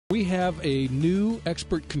We have a new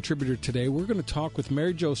expert contributor today. We're going to talk with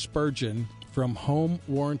MaryJo Spurgeon from Home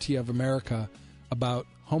Warranty of America about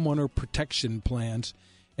homeowner protection plans.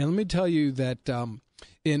 And let me tell you that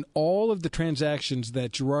in all of the transactions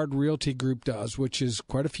that Gerard Realty Group does, which is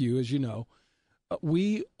quite a few, as you know,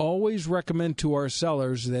 we always recommend to our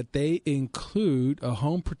sellers that they include a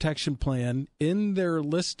home protection plan in their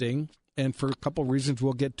listing, and for a couple of reasons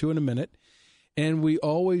we'll get to in a minute. And we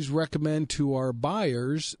always recommend to our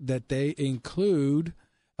buyers that they include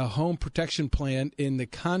a home protection plan in the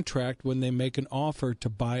contract when they make an offer to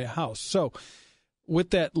buy a house. So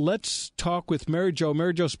with that, let's talk with MaryJo.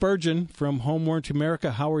 MaryJo Spurgeon from Home Warranty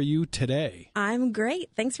America. How are you today? I'm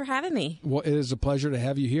great. Thanks for having me. Well, it is a pleasure to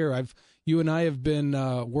have you here. You and I have been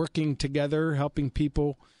working together, helping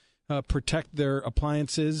people protect their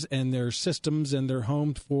appliances and their systems and their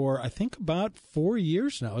home for, I think, about 4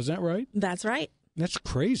 years now. Is that right? That's right. That's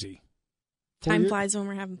crazy. Time flies when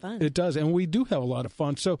we're having fun. It does, and we do have a lot of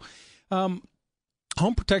fun. So home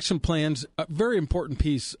protection plans, a very important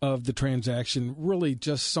piece of the transaction, really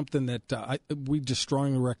just something that we just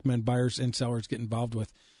strongly recommend buyers and sellers get involved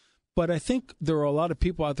with. But I think there are a lot of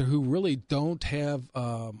people out there who really don't have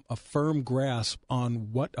a firm grasp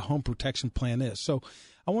on what a home protection plan is. So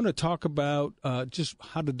I want to talk about just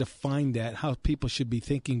how to define that, how people should be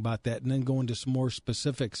thinking about that, and then go into some more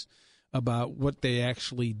specifics about what they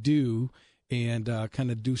actually do and kind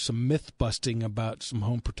of do some myth busting about some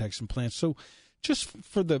home protection plans. So just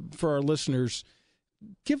for our listeners,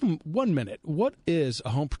 give them 1 minute. What is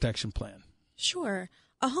a home protection plan? Sure.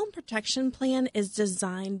 A home protection plan is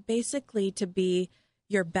designed basically to be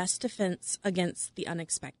your best defense against the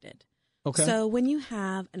unexpected. Okay. So when you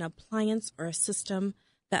have an appliance or a system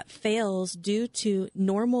that fails due to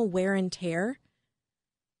normal wear and tear,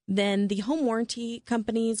 then the home warranty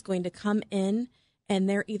company is going to come in and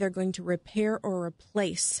they're either going to repair or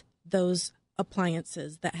replace those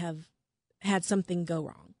appliances that have had something go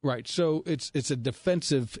wrong. Right. So it's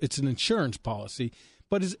an insurance policy.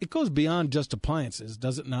 But it goes beyond just appliances,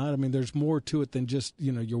 does it not? I mean, there's more to it than just,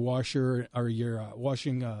 your washer or your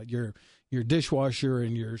washing your dishwasher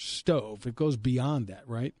and your stove. It goes beyond that,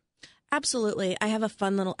 right? Absolutely. I have a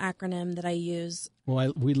fun little acronym that I use.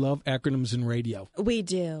 Well, we love acronyms in radio. We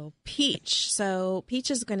do. PEACH. So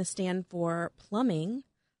PEACH is going to stand for plumbing,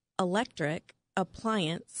 electric,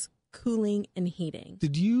 appliance, cooling, and heating.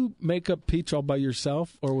 Did you make up PEACH all by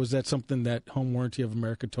yourself, or was that something that Home Warranty of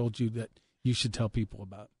America told you that you should tell people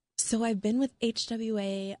about? So I've been with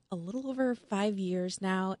HWA a little over 5 years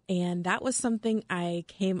now, and that was something I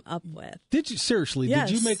came up with. Did you? Seriously? Yes.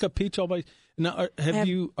 Did you make up PEACH all by? Now,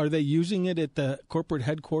 are they using it at the corporate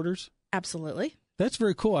headquarters? Absolutely. That's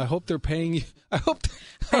very cool. I hope they're paying you.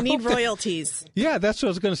 I need royalties. Yeah, that's what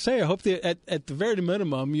I was going to say. I hope at the very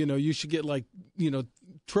minimum, you should get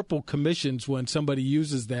triple commissions when somebody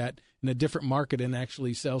uses that in a different market and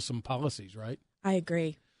actually sells some policies, right? I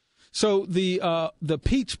agree. So the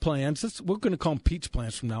PEACH plans, we're going to call them PEACH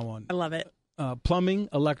plans from now on. I love it. Plumbing,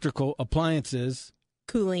 electrical, appliances,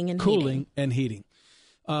 cooling and heating.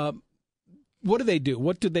 What do they do?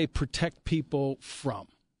 What do they protect people from?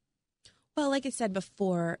 Well, like I said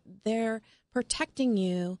before, they're protecting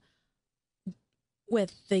you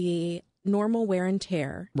with the normal wear and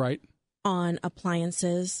tear, right, on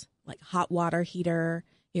appliances like hot water heater,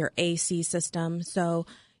 your AC system. So,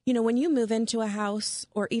 when you move into a house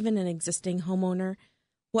or even an existing homeowner,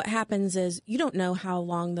 what happens is you don't know how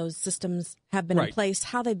long those systems have been in place,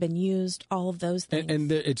 how they've been used, all of those things. And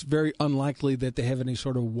it's very unlikely that they have any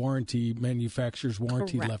sort of manufacturer's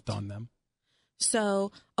warranty Correct. left on them.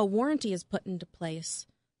 So a warranty is put into place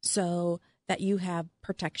so that you have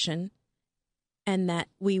protection and that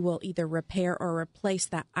we will either repair or replace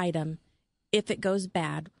that item if it goes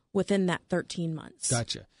bad within that 13 months.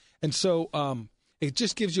 Gotcha. And so it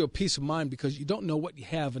just gives you a peace of mind because you don't know what you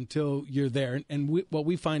have until you're there. And what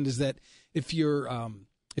we find is that if your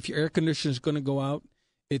air conditioner is going to go out,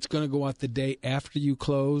 it's going to go out the day after you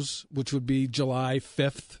close, which would be July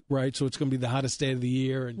 5th, right? So it's going to be the hottest day of the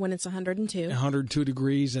year. And when it's 102. 102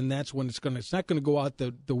 degrees, and that's when it's not going to go out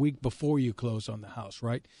the week before you close on the house,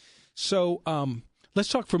 right? So let's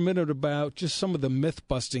talk for a minute about just some of the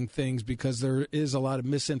myth-busting things because there is a lot of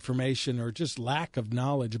misinformation or just lack of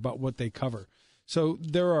knowledge about what they cover. So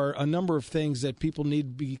there are a number of things that people need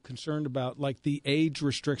to be concerned about, like the age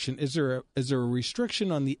restriction. Is there a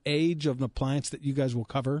restriction on the age of an appliance that you guys will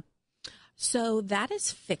cover? So that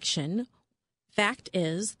is fiction. Fact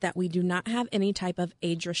is that we do not have any type of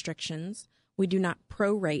age restrictions. We do not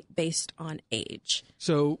prorate based on age.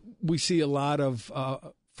 So we see a lot of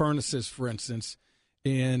furnaces, for instance,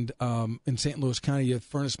 And in St. Louis County, a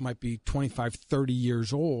furnace might be 25, 30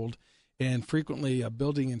 years old. And frequently a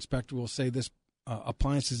building inspector will say this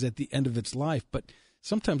appliance is at the end of its life. But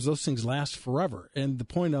sometimes those things last forever. And the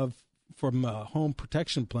point from a home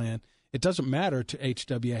protection plan, it doesn't matter to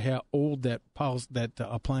HWA how old that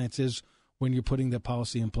appliance is when you're putting the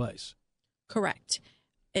policy in place. Correct.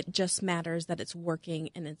 It just matters that it's working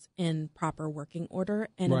and it's in proper working order.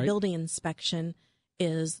 And Right. A building inspection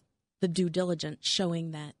is the due diligence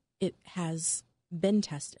showing that it has been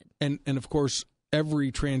tested. And of course,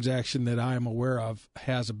 every transaction that I am aware of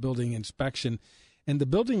has a building inspection. And the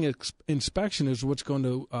building inspection is what's going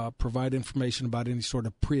to provide information about any sort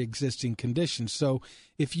of pre-existing conditions. So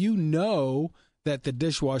if you know that the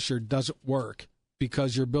dishwasher doesn't work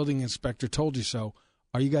because your building inspector told you so,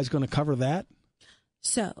 are you guys going to cover that?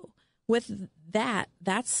 So with that,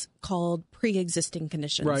 that's called pre-existing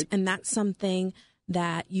conditions. Right. And that's something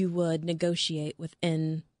that you would negotiate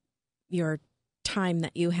within your time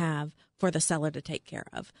that you have for the seller to take care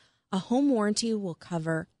of. A home warranty will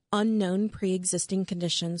cover unknown pre-existing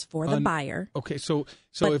conditions for the buyer. Okay, so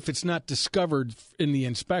if it's not discovered in the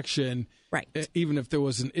inspection, right, even if there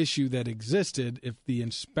was an issue that existed, if the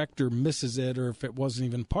inspector misses it or if it wasn't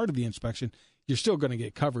even part of the inspection, you're still going to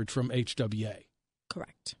get coverage from HWA.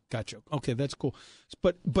 Correct. Gotcha. Okay, that's cool.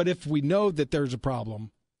 But if we know that there's a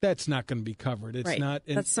problem, that's not going to be covered. It's right. not.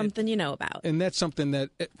 That's something you know about. And that's something that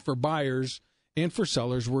for buyers and for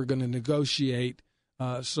sellers, we're going to negotiate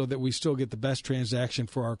so that we still get the best transaction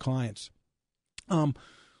for our clients.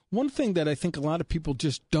 One thing that I think a lot of people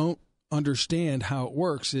just don't understand how it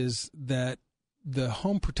works is that the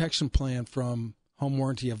home protection plan from Home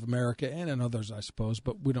Warranty of America and others, I suppose,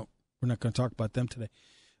 but we're not going to talk about them today.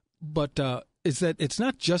 But is that it's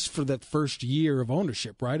not just for that first year of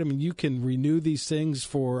ownership, right? I mean, you can renew these things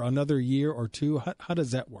for another year or two. How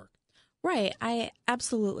does that work? Right. I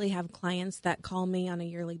absolutely have clients that call me on a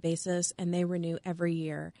yearly basis and they renew every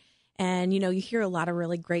year. And, you hear a lot of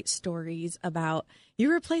really great stories about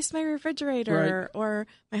you replaced my refrigerator or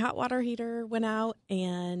my hot water heater went out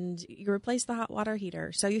and you replaced the hot water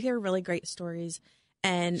heater. So you hear really great stories.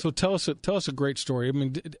 And so tell us a great story. I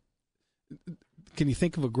mean, can you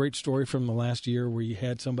think of a great story from the last year where you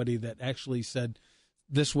had somebody that actually said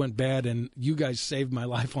this went bad and you guys saved my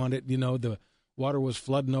life on it? The water was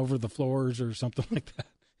flooding over the floors or something like that.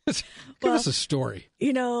 Give us a story.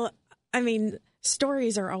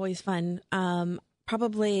 Stories are always fun.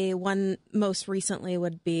 Probably one most recently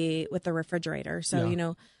would be with the refrigerator.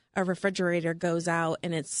 So, a refrigerator goes out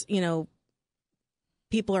and it's,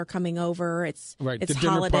 people are coming over. It's the dinner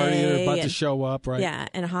holiday party, they're about to show up, right? Yeah,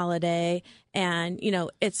 and a holiday. And,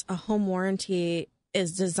 it's a home warranty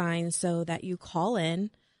is designed so that you call in.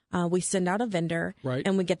 We send out a vendor, right,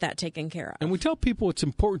 and we get that taken care of. And we tell people it's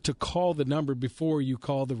important to call the number before you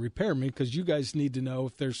call the repairman because you guys need to know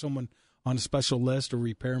if there's someone on a special list or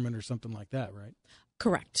repairman or something like that, right?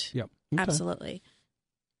 Correct. Yep. Okay. Absolutely.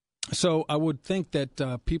 So I would think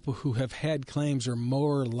that people who have had claims are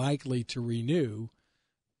more likely to renew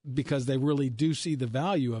because they really do see the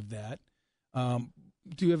value of that.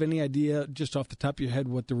 Do you have any idea, just off the top of your head,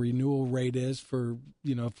 what the renewal rate is for,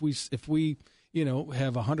 if we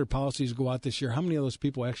have 100 policies go out this year, how many of those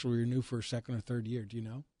people actually renew for a second or third year? Do you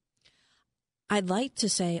know? I'd like to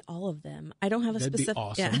say all of them. I don't have a specific. Be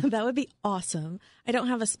awesome. Yeah, that would be awesome. I don't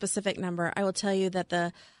have a specific number. I will tell you that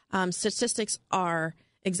the statistics are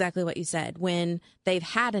exactly what you said. When they've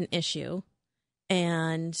had an issue,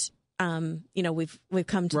 and we've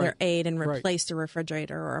come to their aid and replaced a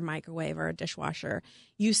refrigerator or a microwave or a dishwasher,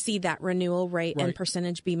 you see that renewal rate and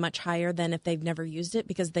percentage be much higher than if they've never used it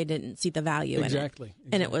because they didn't see the value in it. Exactly.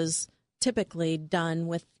 And it was typically done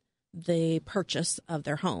with the purchase of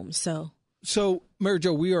their home. So,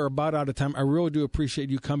 MaryJo, we are about out of time. I really do appreciate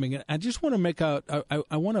you coming in. I just want to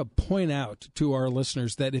I want to point out to our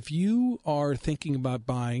listeners that if you are thinking about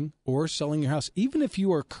buying or selling your house, even if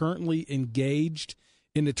you are currently engaged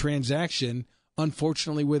in a transaction,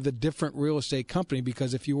 unfortunately with a different real estate company,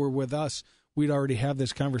 because if you were with us, we'd already have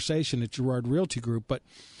this conversation at Gerard Realty Group. But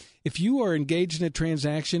if you are engaged in a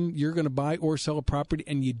transaction, you're going to buy or sell a property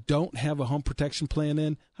and you don't have a home protection plan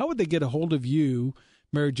in, how would they get a hold of you,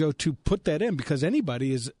 MaryJo, to put that in? Because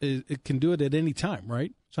anybody can do it at any time,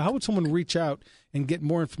 right? So how would someone reach out and get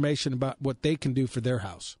more information about what they can do for their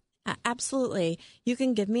house? Absolutely. You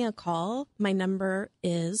can give me a call. My number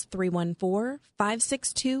is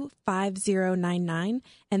 314-562-5099,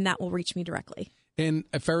 and that will reach me directly. And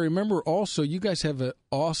if I remember also, you guys have an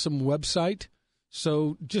awesome website.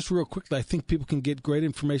 So just real quickly, I think people can get great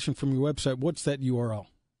information from your website. What's that URL?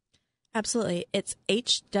 Absolutely. It's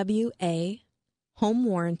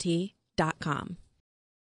HWAHomewarranty.com.